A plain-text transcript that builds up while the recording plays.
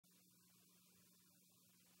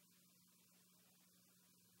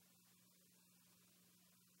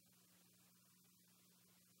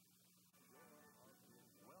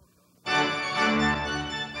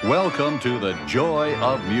Welcome to the Joy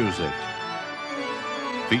of Music,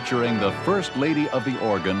 featuring the First Lady of the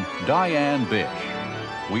Organ, Diane Bish.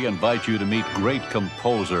 We invite you to meet great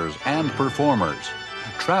composers and performers.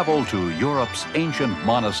 Travel to Europe's ancient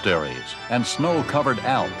monasteries and snow-covered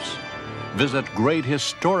Alps. Visit great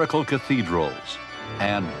historical cathedrals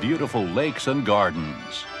and beautiful lakes and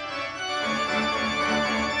gardens.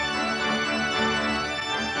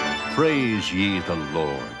 Praise ye the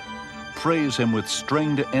Lord. Praise him with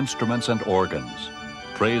stringed instruments and organs.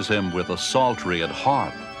 Praise him with a psaltery and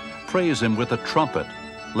harp. Praise him with a trumpet.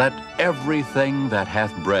 Let everything that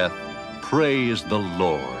hath breath praise the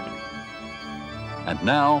Lord. And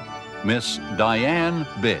now, Miss Diane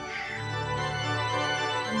Bish.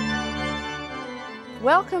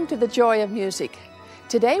 Welcome to the Joy of Music.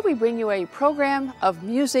 Today we bring you a program of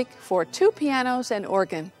music for two pianos and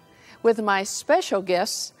organ, with my special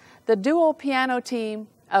guests, the dual piano team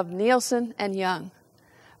of Neilson and Young.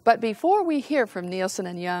 But before we hear from Neilson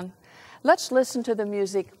and Young, let's listen to the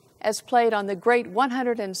music as played on the great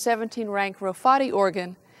 117-rank Rofati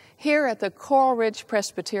organ here at the Coral Ridge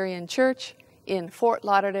Presbyterian Church in Fort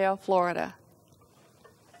Lauderdale, Florida.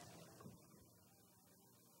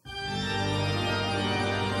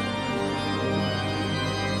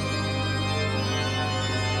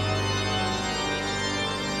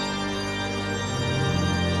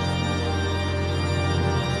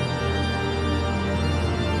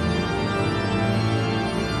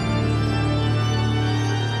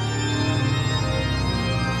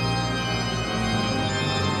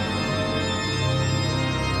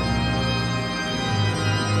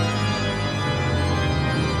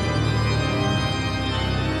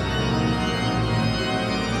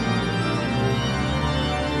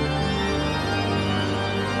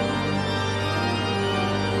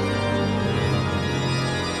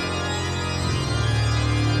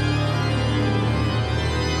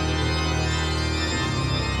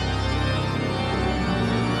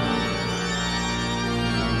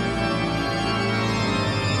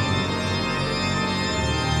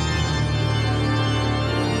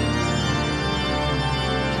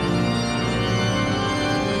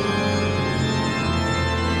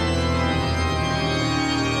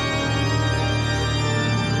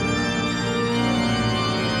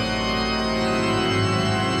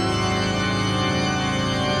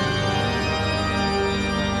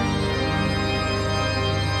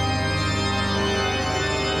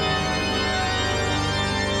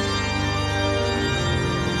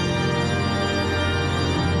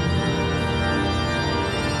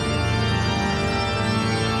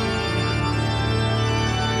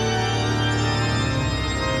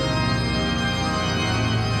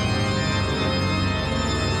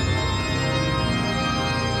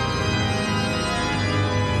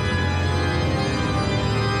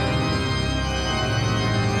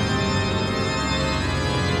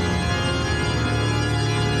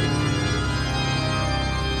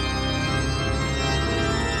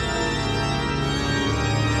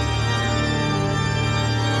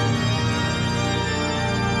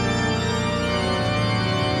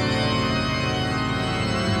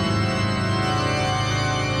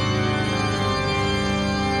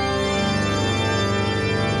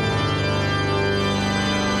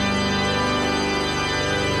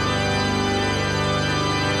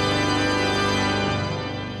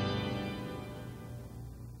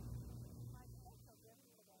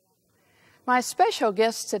 My special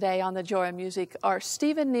guests today on the Joy of Music are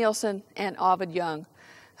Stephen Neilson and Ovid Young,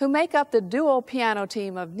 who make up the dual piano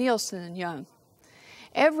team of Neilson and Young.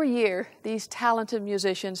 Every year, these talented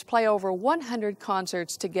musicians play over 100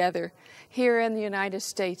 concerts together here in the United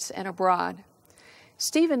States and abroad.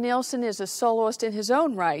 Stephen Neilson is a soloist in his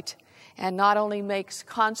own right and not only makes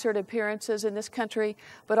concert appearances in this country,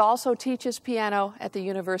 but also teaches piano at the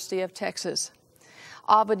University of Texas.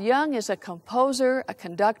 Ovid Young is a composer, a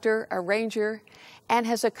conductor, arranger, and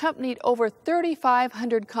has accompanied over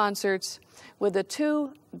 3,500 concerts with the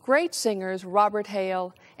two great singers, Robert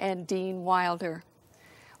Hale and Dean Wilder.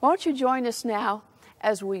 Won't you join us now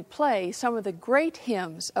as we play some of the great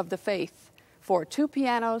hymns of the faith for two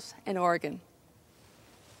pianos and organ.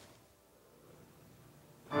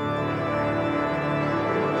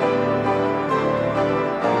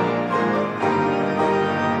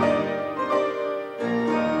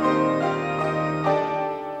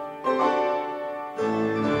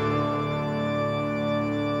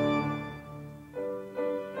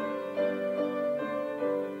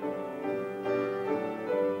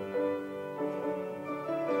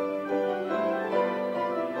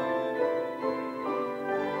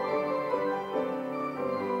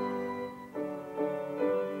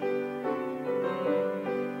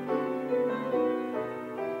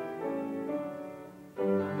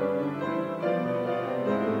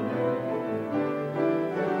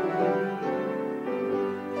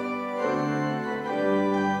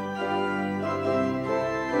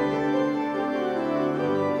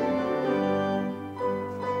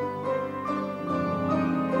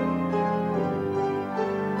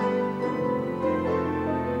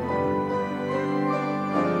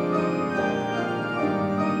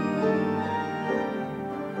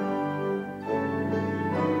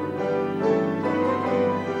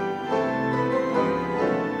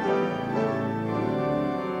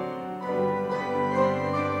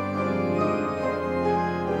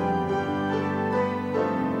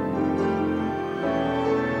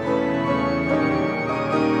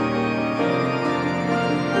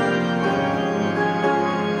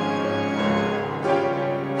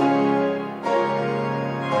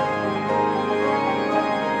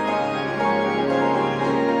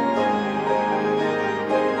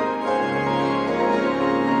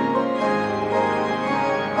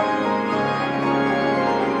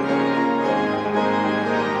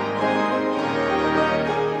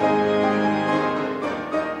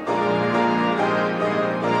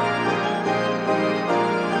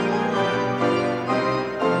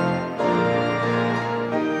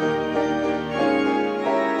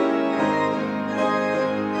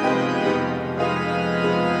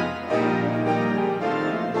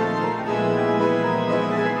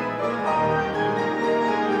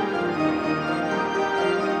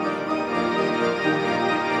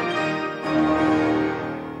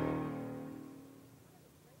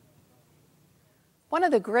 One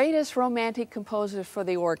of the greatest romantic composers for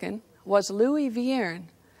the organ was Louis Vierne,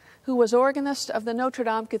 who was organist of the Notre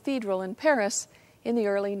Dame Cathedral in Paris in the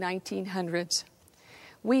early 1900s.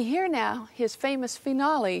 We hear now his famous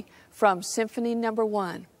finale from Symphony No.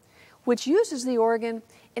 1, which uses the organ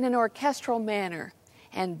in an orchestral manner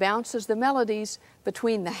and bounces the melodies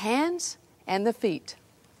between the hands and the feet.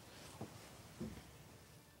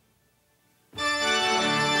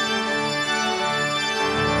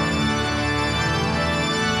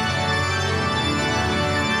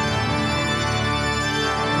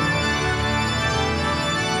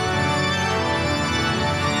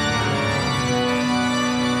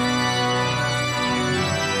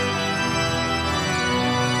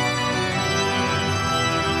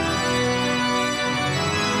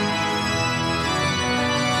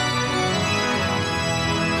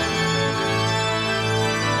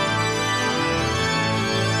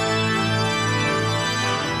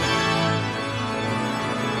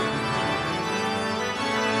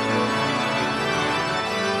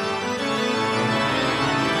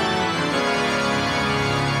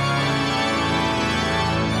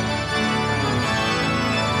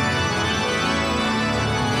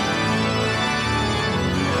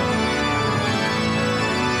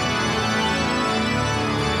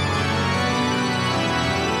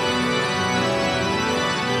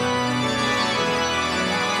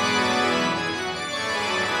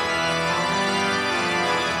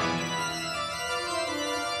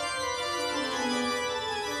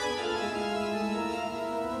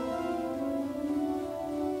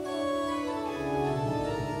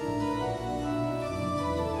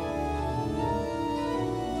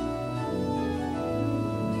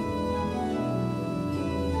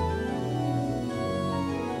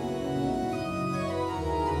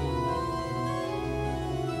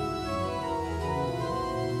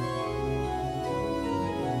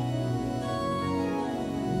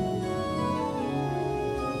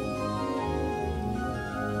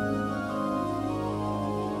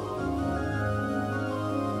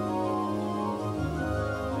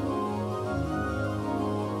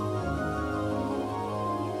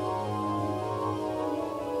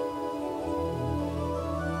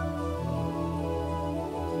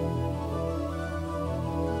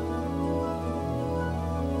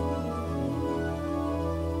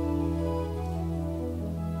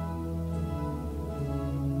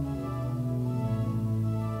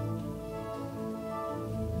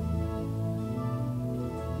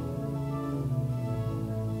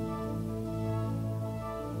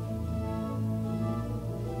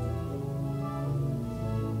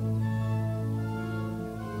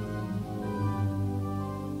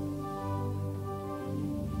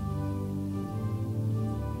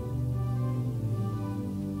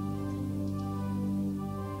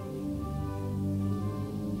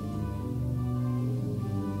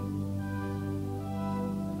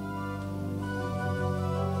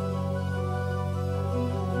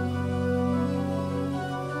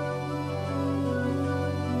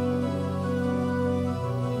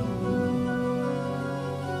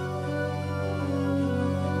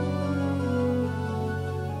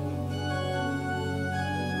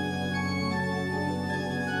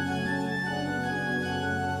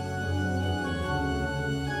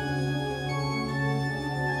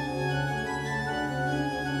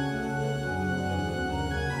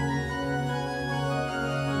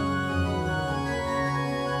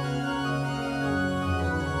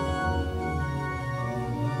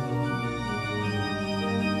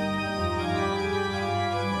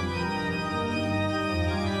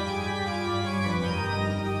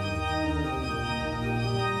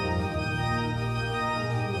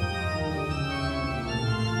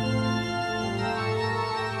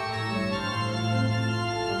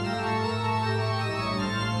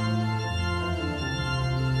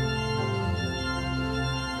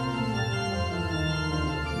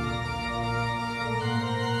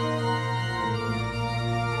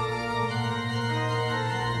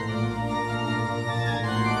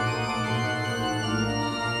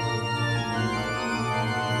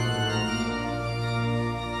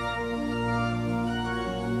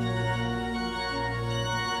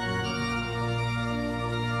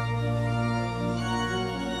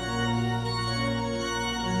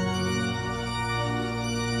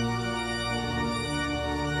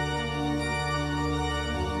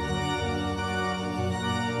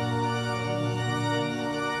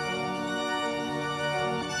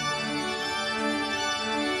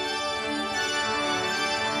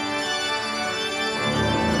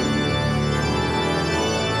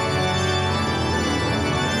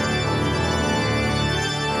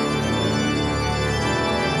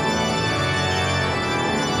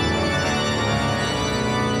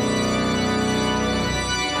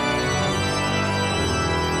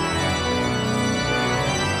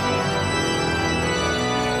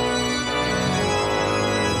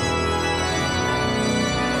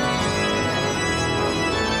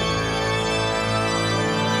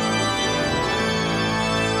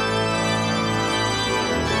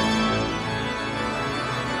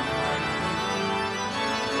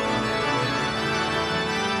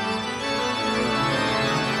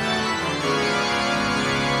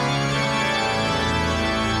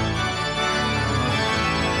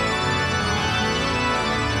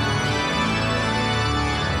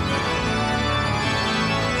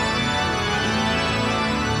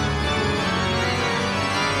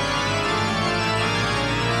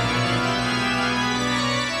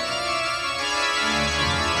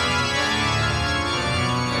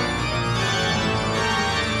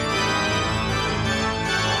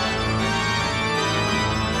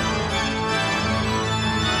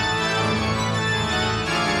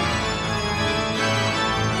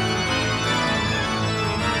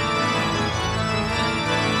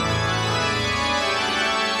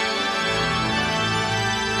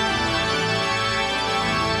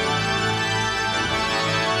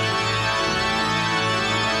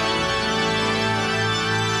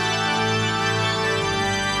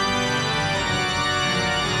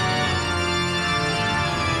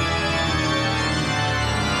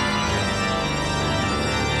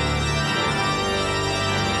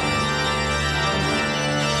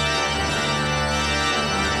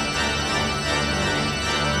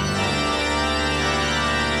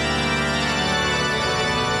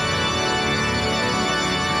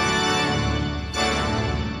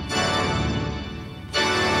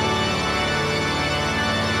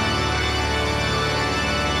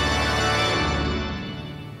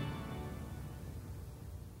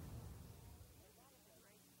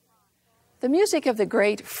 The music of the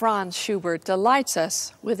great Franz Schubert delights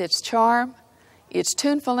us with its charm, its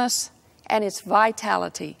tunefulness, and its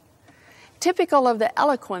vitality. Typical of the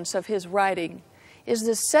eloquence of his writing is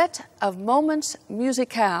the set of moments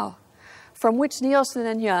musicale from which Neilson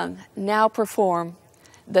and Young now perform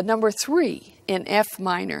the number 3 in F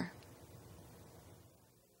minor.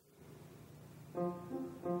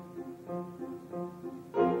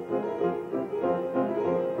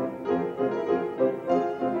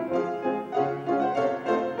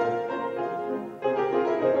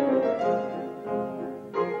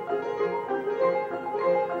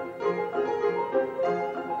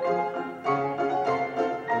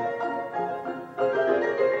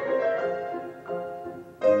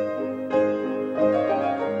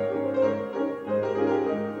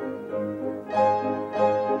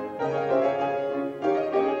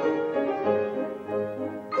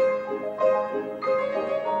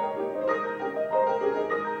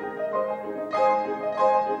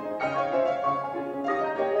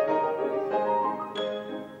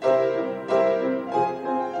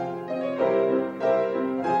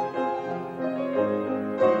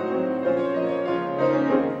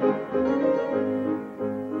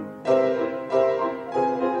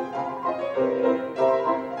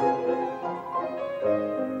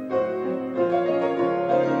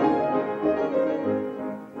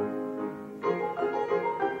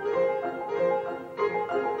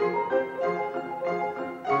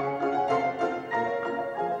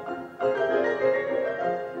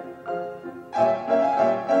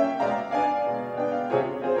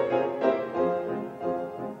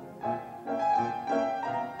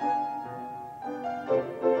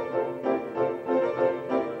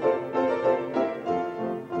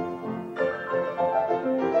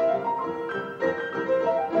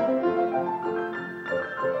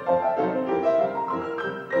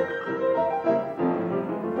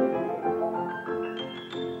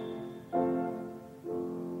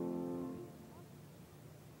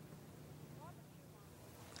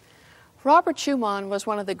 Robert Schumann was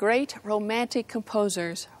one of the great romantic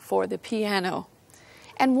composers for the piano,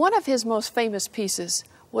 and one of his most famous pieces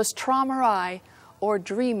was Traumerei, or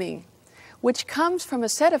Dreaming, which comes from a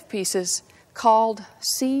set of pieces called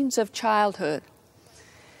Scenes of Childhood.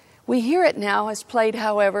 We hear it now as played,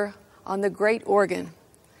 however, on the great organ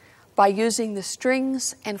by using the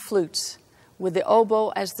strings and flutes with the oboe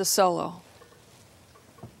as the solo.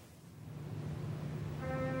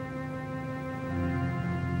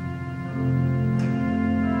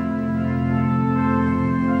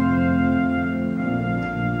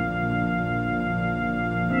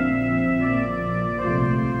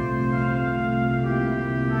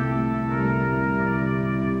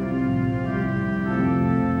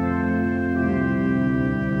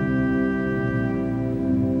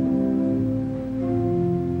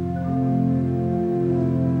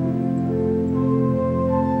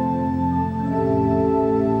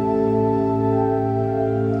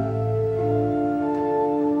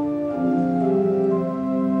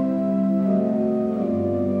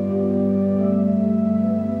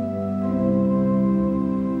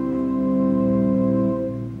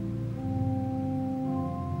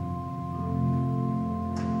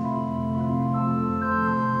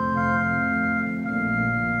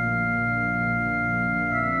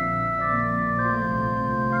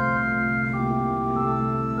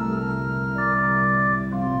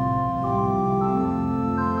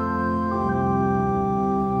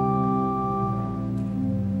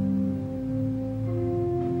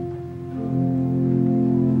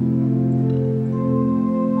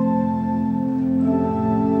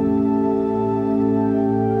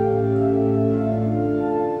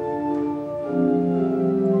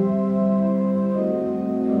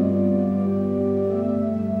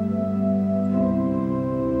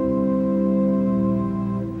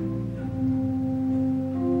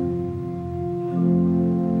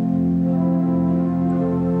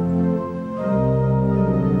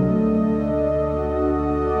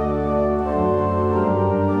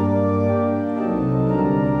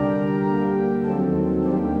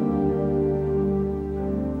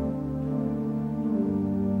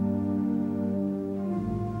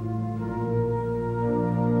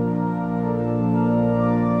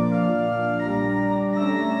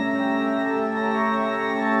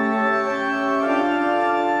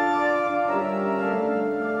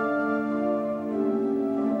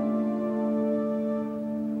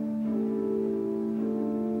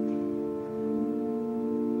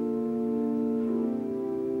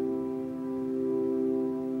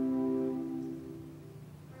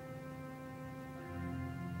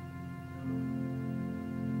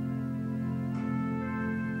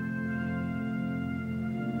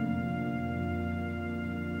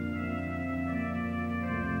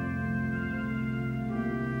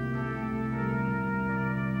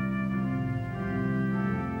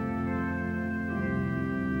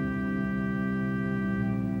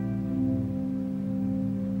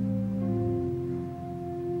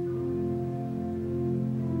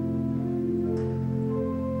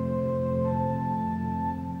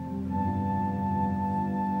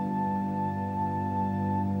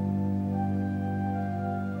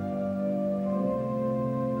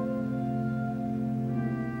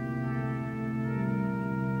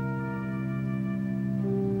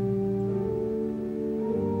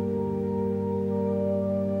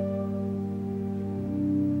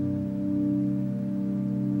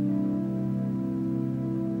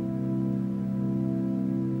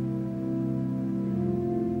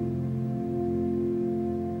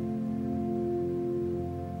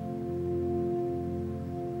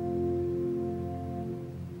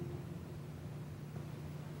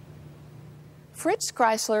 Fritz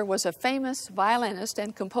Kreisler was a famous violinist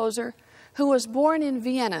and composer who was born in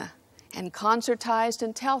Vienna and concertized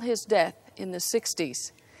until his death in the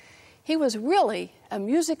 60s. He was really a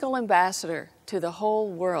musical ambassador to the whole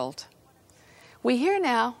world. We hear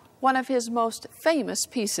now one of his most famous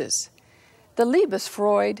pieces, the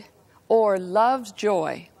Liebesfreude, or Love's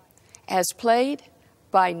Joy, as played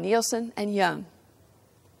by Neilson and Young.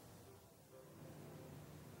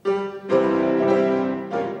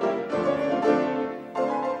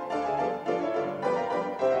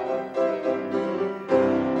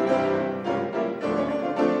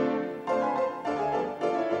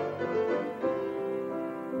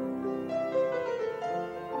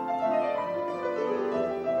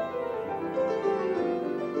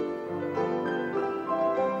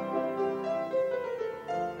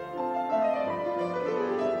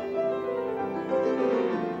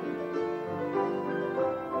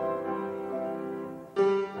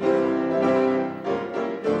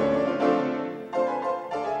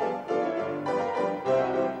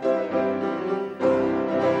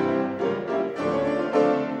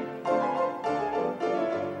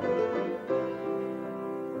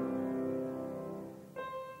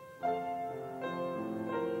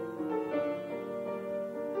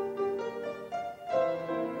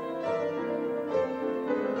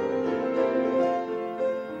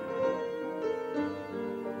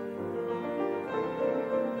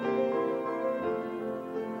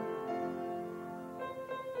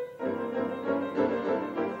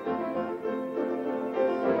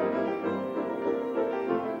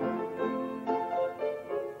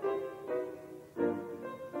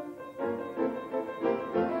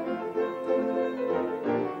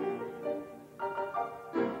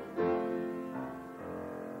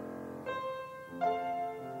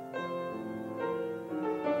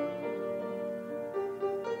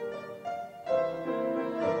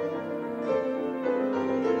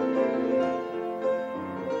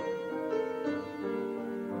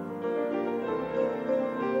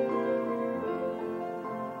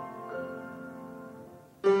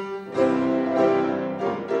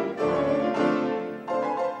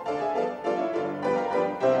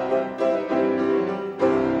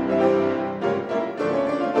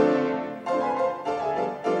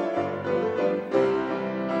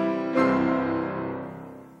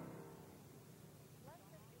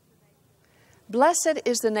 Blessed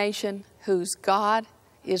is the nation whose God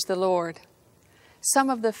is the Lord. Some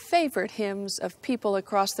of the favorite hymns of people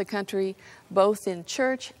across the country, both in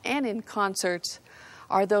church and in concerts,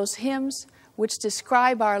 are those hymns which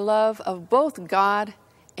describe our love of both God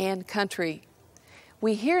and country.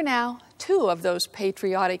 We hear now two of those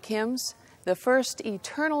patriotic hymns, the first,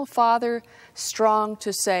 Eternal Father, Strong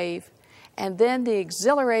to Save, and then the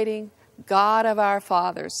exhilarating God of our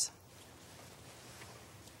Fathers.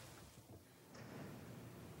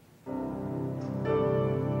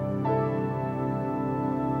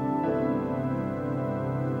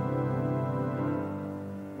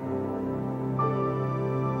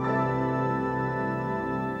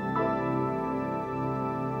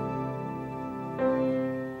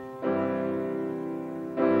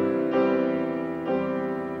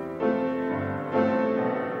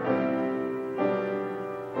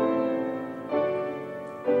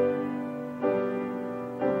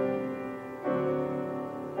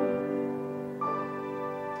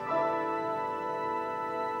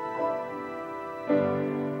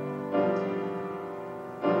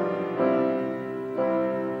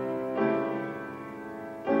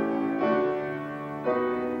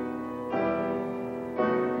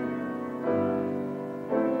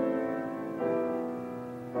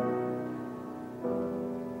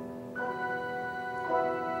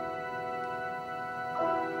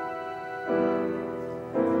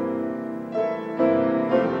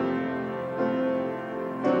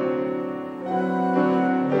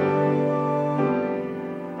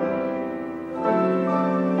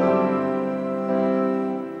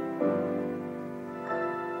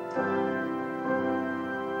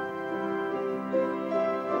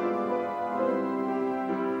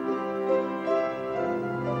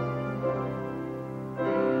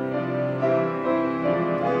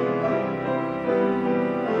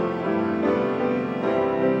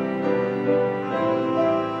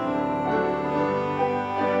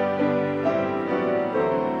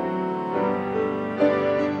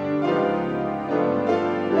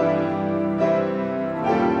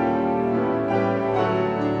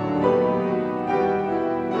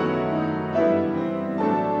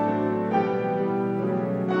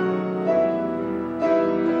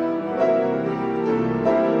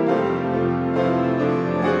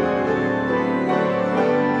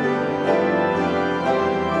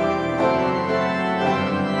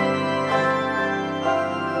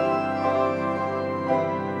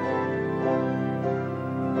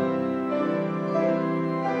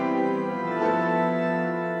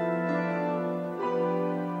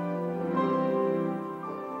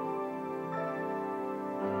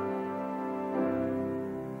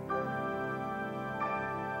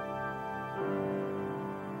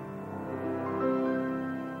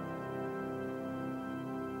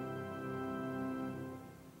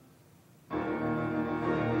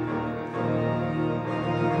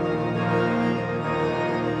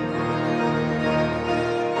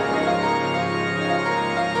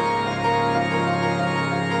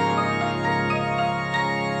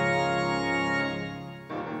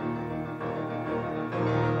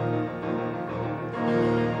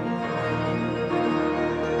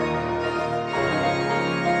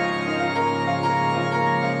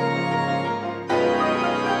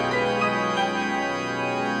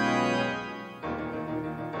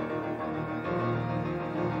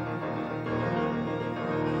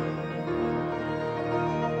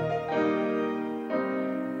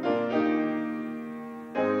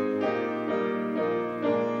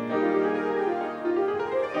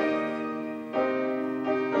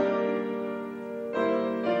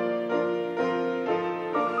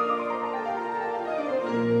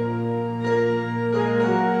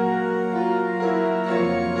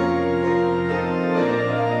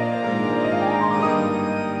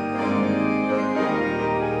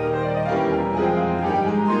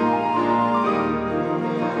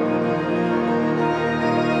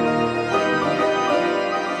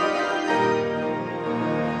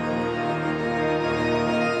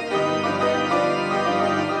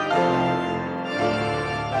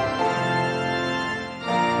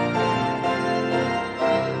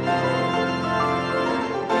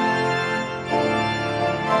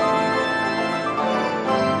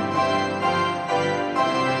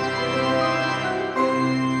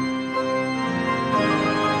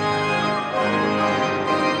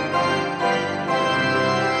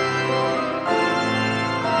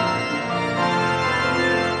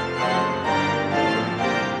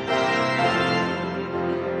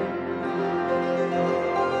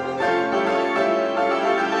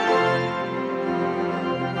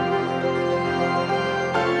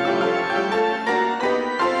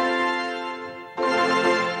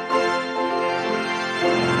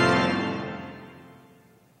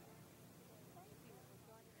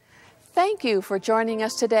 Thank you for joining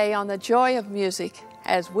us today on The Joy of Music,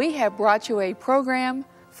 as we have brought you a program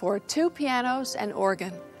for two pianos and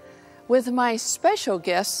organ, with my special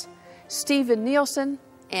guests, Stephen Neilson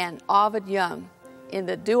and Ovid Young, in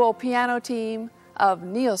the dual piano team of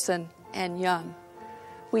Neilson and Young.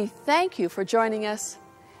 We thank you for joining us,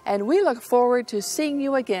 and we look forward to seeing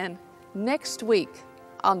you again next week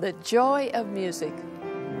on The Joy of Music.